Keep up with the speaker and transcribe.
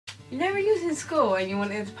You know when you was in school and you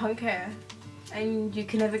wanted punk hair and you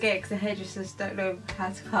can never get it because the hairdressers don't know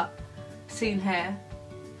how to cut seen hair?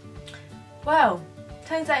 Well,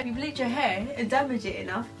 turns out if you bleach your hair and damage it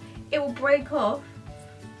enough, it will break off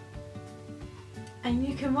and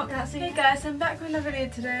you can rock that scene. Hey guys, I'm back with another video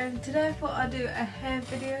today. Today I thought I'd do a hair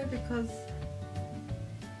video because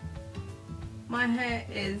my hair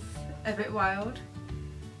is a bit wild.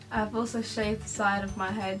 I've also shaved the side of my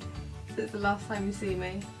head since the last time you see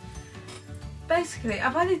me. Basically,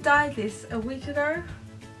 I've only dyed this a week ago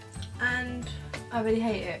and I really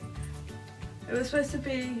hate it. It was supposed to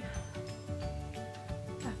be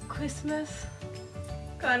a Christmas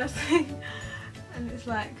kind of thing and it's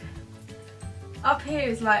like, up here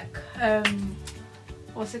is like,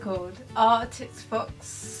 what's it called? Arctic Fox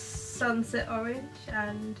Sunset Orange,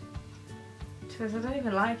 and to be honest, I don't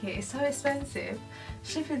even like it. It's so expensive.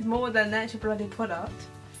 Shipping's more than the actual bloody product.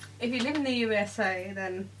 If you live in the USA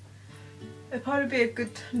then it'd probably be a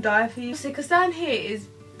good dye for you. See, because down here is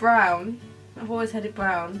brown. I've always had it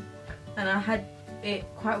brown and I had it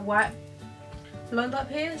quite white blonde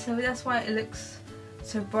up here, so that's why it looks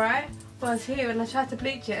so bright. Whereas here when I tried to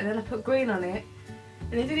bleach it and then I put green on it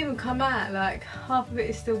and it didn't even come out, like half of it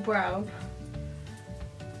is still brown.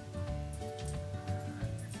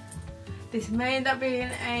 This may end up being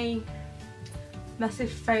a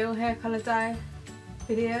massive fail hair colour dye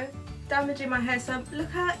video. Damaging my hair, so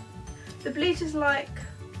look at the bleach is like,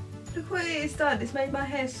 look what it's done. It's made my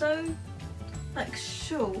hair so like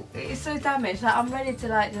short. It is so damaged. Like I'm ready to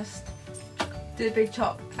like just do a big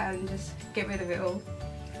chop and just get rid of it all.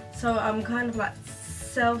 So I'm kind of like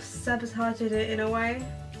self-sabotaging it in a way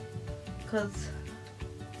because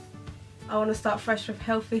I want to start fresh with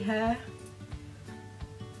healthy hair.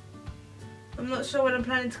 I'm not sure when I'm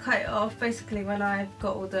planning to cut it off. Basically when I've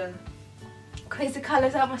got all the crazy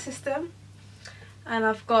colours out of my system and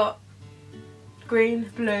I've got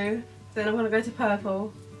green, blue, then I'm going to go to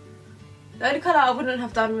purple. The only colour I wouldn't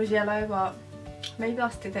have done was yellow, but maybe I'll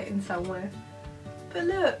stick that in somewhere. But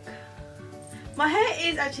look, my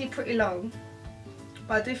hair is actually pretty long,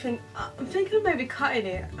 but I do think, I'm thinking of maybe cutting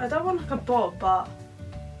it. I don't want like a bob, but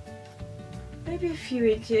maybe a few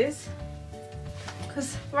inches.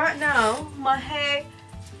 Because right now, my hair,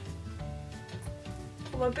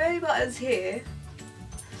 my belly button's here.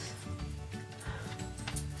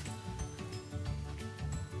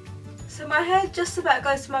 So my hair just about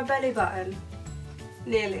goes to my belly button,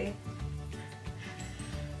 nearly.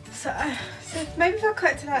 So maybe if I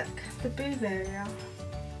cut it to like the boob area,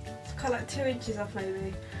 to cut like 2 inches off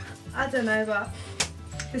maybe. I don't know, but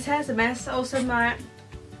this hair's a mess. I also might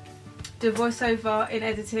do voiceover in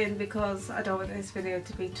editing because I don't want this video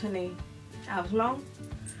to be 20 hours long.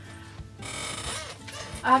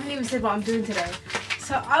 I haven't even said what I'm doing today.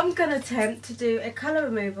 So I'm going to attempt to do a colour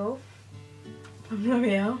removal from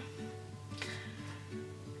L'Oreal.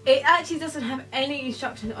 It actually doesn't have any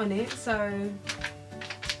instructions on it, so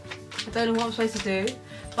I don't know what I'm supposed to do.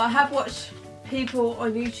 But I have watched people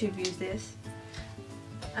on YouTube use this,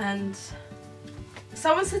 and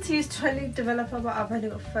someone said to use 20 developer, but I've only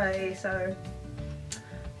got 30, so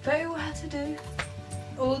 30 will have to do.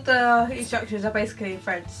 All the instructions are basically in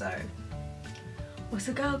French, so what's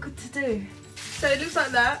a girl good to do? So it looks like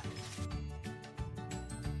that.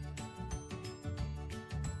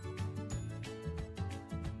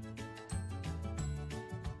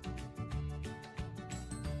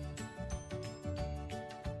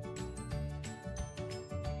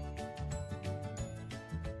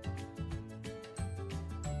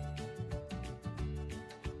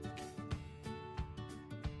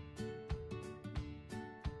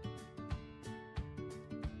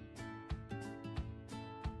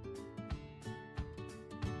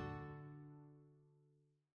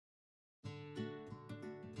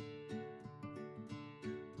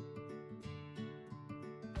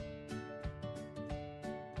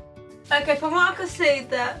 Okay, from what I can see,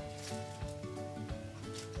 the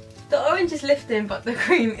orange is lifting but the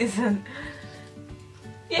green isn't.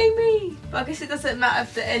 Yay me! But I guess it doesn't matter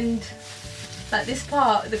if the end, like this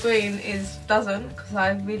part, the green doesn't, because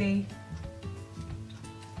I really,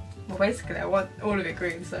 well basically I want all of it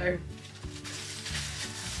green, so.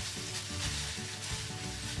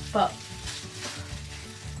 But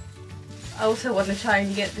I also want to try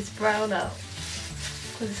and get this brown out,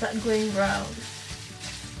 because it's that green brown.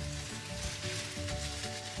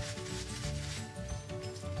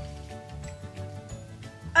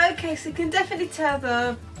 Okay, so you can definitely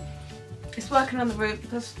tell it's working on the root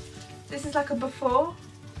because this is like a before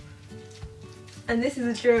and this is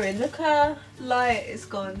a during. Look how light it's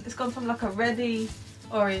gone. It's gone from like a reddy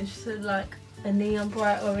orange to like a neon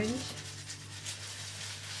bright orange.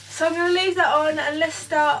 So So I'm going to leave that on and let's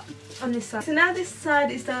start on this side. So now this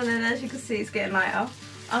side is done and as you can see it's getting lighter.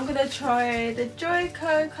 I'm going to try the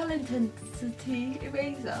Joico Colour Intensity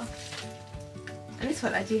Eraser. And this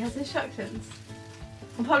one actually has instructions.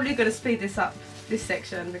 I'm probably going to speed this up, this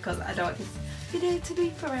section, because I don't want this video to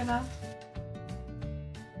be forever.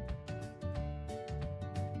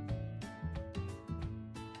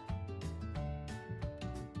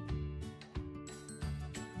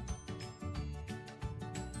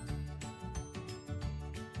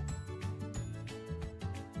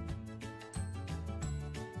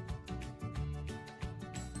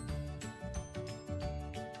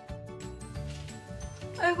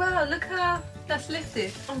 Oh wow, look how that's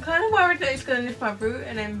lifted. I'm kind of worried that it's going to lift my root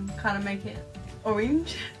and then kind of make it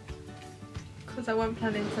orange. Because I wasn't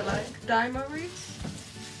planning to like dye my roots.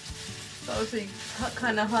 But obviously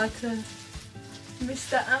kind of hard to miss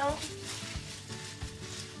that out.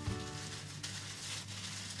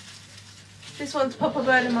 This one's proper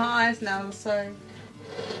burning my eyes now, so...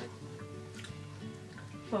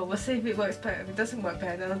 Well, we'll see if it works better. If it doesn't work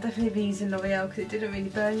better, then I'll definitely be using L'Oreal because it didn't really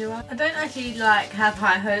burn your eye. I don't actually like have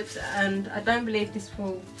high hopes, and I don't believe this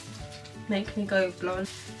will make me go blonde.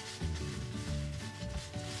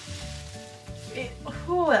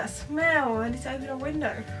 Oh, that smell! I need to open a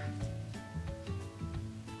window.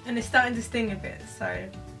 And it's starting to sting a bit, so...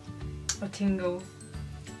 or tingle.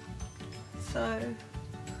 So...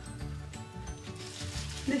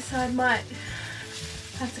 this side might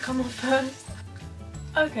have to come off first.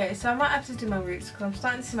 Okay, so I might have to do my roots because I'm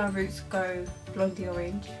starting to see my roots go blondie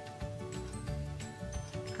orange.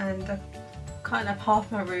 And I kind of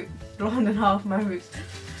half my root blonde and half my roots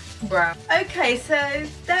brown. Okay, so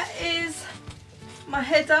that is my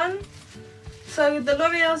hair done. So the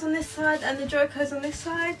L'Oreal's on this side and the Joico's on this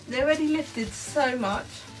side. They're already lifted so much.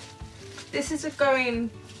 This is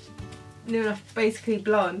going near enough basically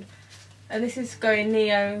blonde. And this is going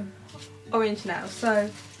neo orange now. So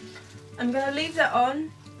I'm going to leave that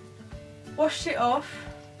on, wash it off,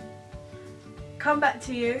 come back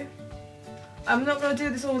to you. I'm not going to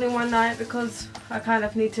do this all in one night because I kind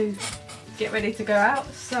of need to get ready to go out.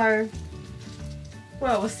 So,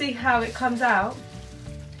 well, we'll see how it comes out.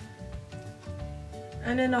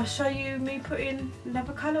 And then I'll show you me putting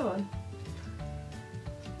another colour on.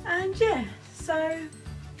 And yeah, so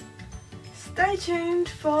stay tuned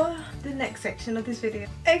for the next section of this video.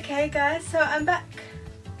 Okay guys, so I'm back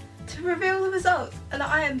to reveal the results and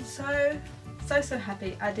I am so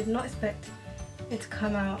happy. I did not expect it to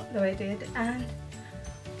come out the way it did, and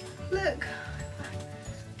look,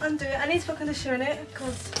 undo it. I need to put conditioner in it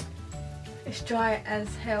because it's dry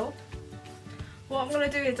as hell. What I'm going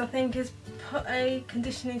to do is I think is put a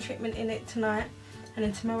conditioning treatment in it tonight, and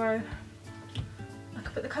then tomorrow I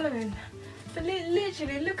could put the colour in. But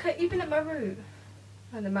literally look at, even at my root,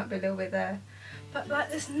 and there might be a little bit there, but like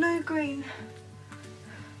there's no green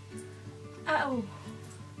at all.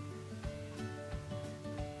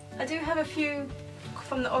 I do have a few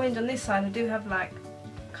from the orange on this side. I do have like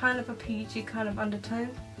kind of a peachy kind of undertone,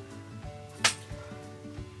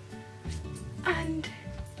 and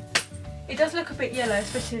it does look a bit yellow,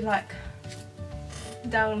 especially like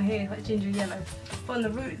down here, like ginger yellow, but on the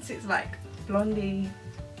roots it's like blondie.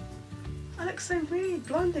 I look so weird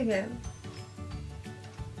blonding it.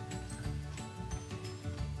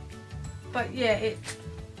 But yeah,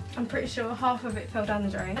 I'm pretty sure half of it fell down the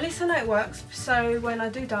drain. At least I know it works, so when I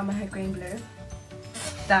do dye my hair green blue,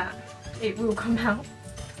 that it will come out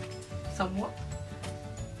somewhat.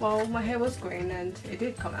 Well, my hair was green and it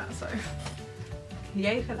did come out, so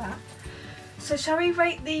yay for that. So shall we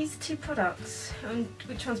rate these two products and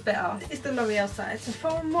which one's better? It's the L'Oreal side. So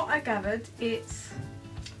from what I gathered, it's,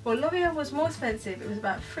 well, L'Oreal was more expensive. It was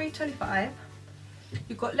about $3.25.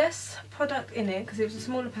 You got less product in it because it was a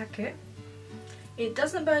smaller packet. It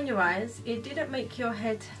doesn't burn your eyes. It didn't make your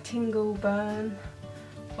head tingle, burn,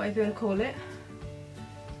 whatever you want to call it,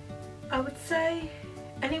 I would say.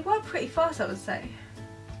 And it worked pretty fast, I would say.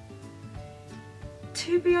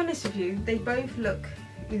 To be honest with you, they both look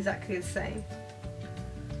exactly the same.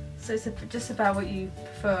 So it's just about what you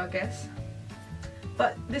prefer, I guess.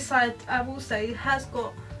 But this side, I will say, has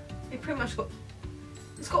got, it pretty much got,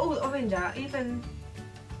 it's got all the orange out. Even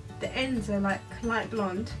the ends are like light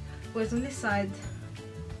blonde. Whereas on this side,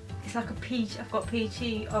 it's like a peach. I've got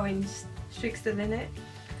peachy orange streaks still in it.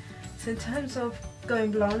 So in terms of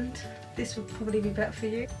going blonde, this would probably be better for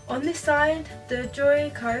you. On this side, the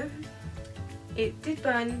Joico, it did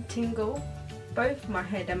burn, tingle, both my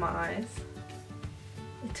head and my eyes.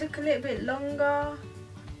 It took a little bit longer.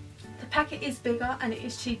 The packet is bigger and it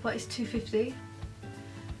is cheaper, it's $2.50.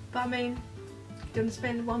 But I mean, do you want to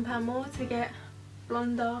spend £1 more to get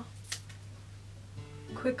blonder,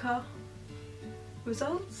 quicker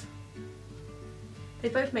results. They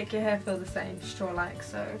both make your hair feel the same, straw-like,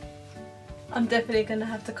 so I'm definitely gonna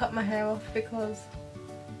have to cut my hair off because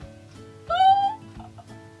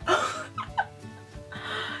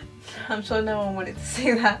I'm sure no one wanted to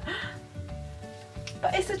see that,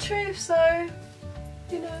 but it's the truth, so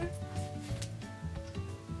you know.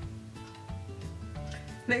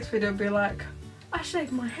 Next video will be like, I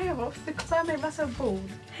shaved my hair off because I made myself bald.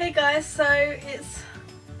 Hey guys, so it's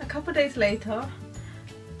a couple days later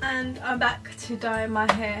and I'm back to dye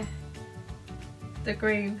my hair the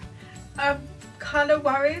green. I'm kind of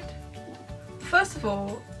worried. First of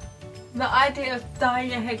all, the idea of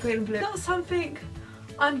dyeing your hair green and blue is not something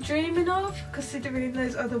I'm dreaming of, considering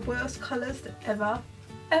those are the worst colours to ever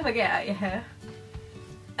get out your hair.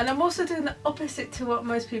 And I'm also doing the opposite to what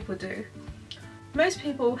most people do. Most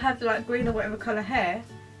people have like green or whatever colour hair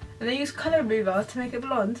and they use colour remover to make it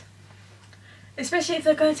blonde. Especially if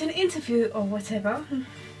they're going to an interview or whatever.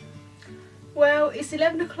 Well, it's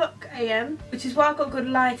 11 o'clock AM, which is why I've got good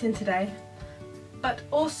lighting today. But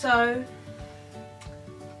also,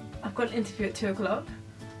 I've got an interview at 2 o'clock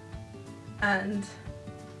and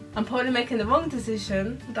I'm probably making the wrong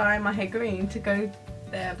decision dyeing my hair green to go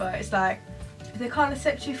there, but it's like, if they can't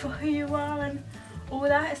accept you for who you are and all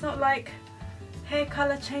that, it's not like hair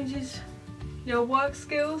colour changes your work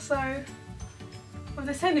skills, so if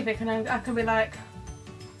they say anything I can be like,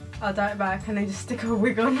 I'll dye it back and then just stick a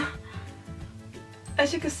wig on.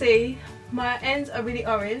 As you can see, my ends are really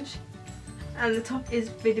orange and the top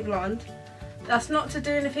is really blonde. That's not to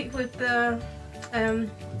do anything with the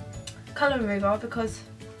colour remover, because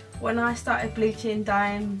when I started bleaching,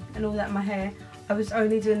 dyeing and all that in my hair, I was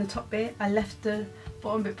only doing the top bit. I left the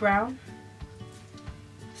bottom bit brown.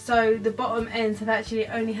 So the bottom ends have actually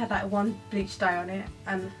only had like one bleach dye on it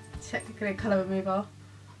and technically a colour remover.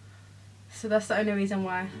 So that's the only reason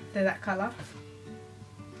why they're that colour.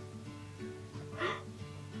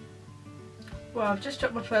 Well, I've just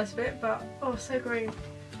dropped my first bit, but oh, so green.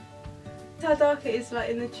 That's how dark it is like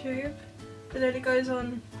in the tube, but then it goes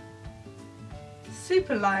on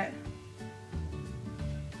super light.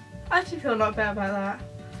 I actually feel a lot better about that.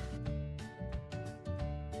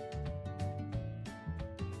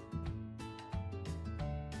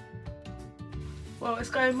 Well,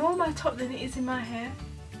 it's going more on my top than it is in my hair.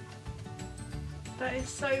 That is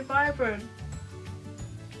so vibrant.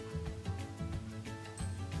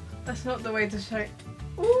 That's not the way to show it.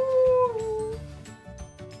 Ooh.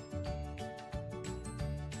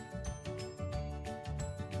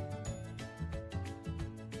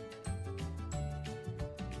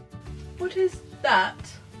 What is that?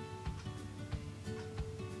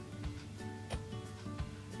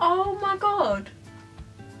 Oh my god!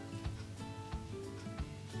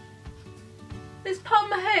 This part of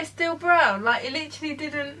my hair is still brown, like it literally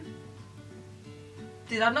didn't...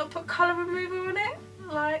 Did I not put colour remover on it?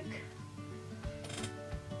 Like...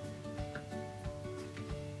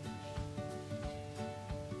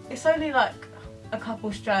 It's only like a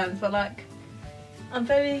couple strands, but like, I'm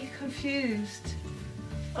very confused.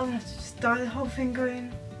 I'm gonna have to just dye the whole thing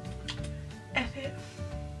green. F it.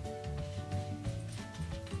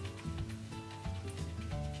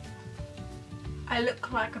 I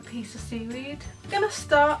look like a piece of seaweed. I'm gonna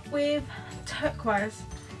start with turquoise.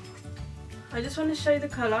 I just want to show you the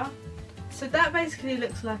colour. So that basically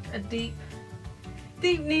looks like a deep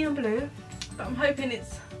neon blue, but I'm hoping it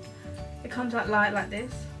comes out light like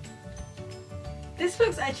this. This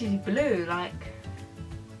looks actually blue, like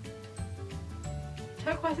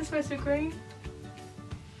turquoise is supposed to be green.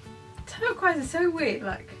 Turquoise is so weird,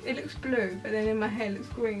 like it looks blue, but then in my hair it looks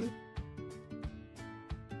green.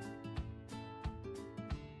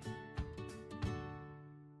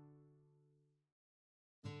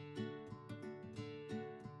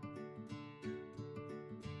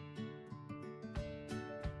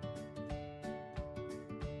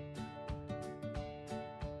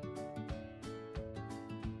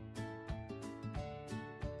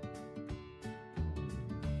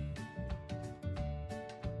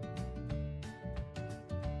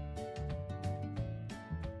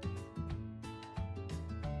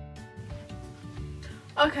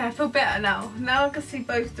 Okay, I feel better now. Now I can see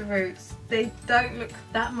both the roots. They don't look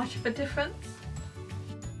that much of a difference.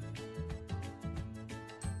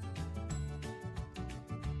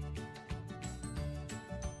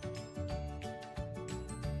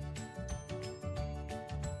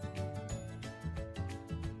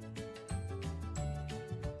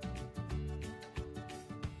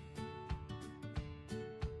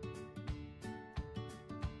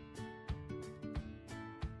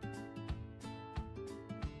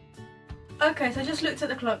 Okay, so I just looked at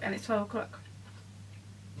the clock and it's 12 o'clock.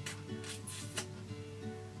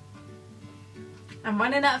 I'm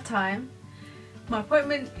running out of time. My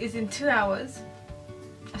appointment is in 2 hours.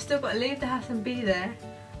 I still got to leave the house and be there,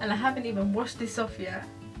 and I haven't even washed this off yet.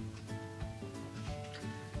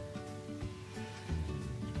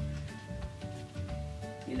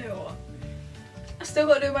 You know what? I still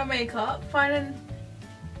got to do my makeup, find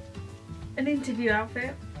an interview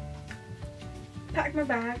outfit, pack my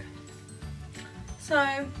bag.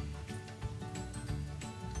 So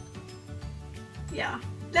yeah,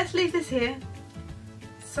 let's leave this here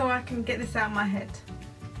so I can get this out of my head.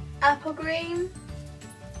 Apple green,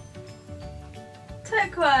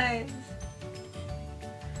 turquoise,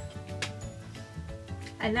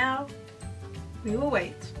 and now we will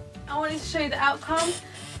wait. I wanted to show you the outcome,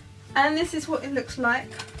 and this is what it looks like.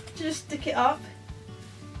 Just stick it up.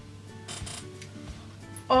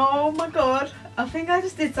 Oh my god, I think I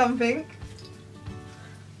just did something.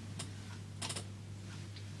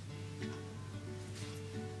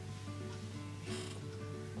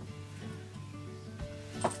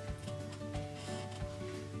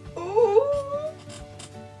 Ooh,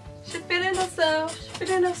 she's feeling herself, she's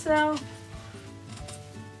feeling herself.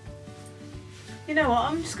 You know what,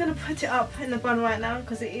 I'm just going to put it up in the bun right now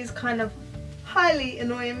because it is kind of highly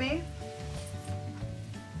annoying me.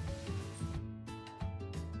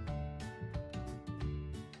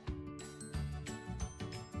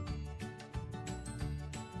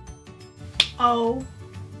 Oh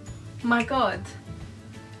my god.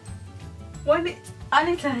 I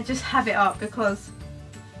need to just have it up because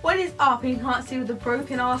when it's up you can't see all the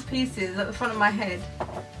broken ass pieces at the front of my head.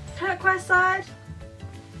 Turquoise side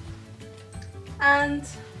and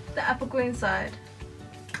the apple green side.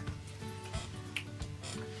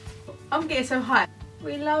 I'm getting so high.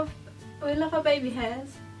 We love our baby hairs,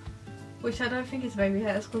 which I don't think it's baby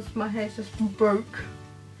hairs because my hair's just broke.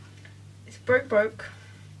 It's broke.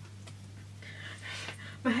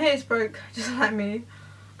 My hair is broke, just like me.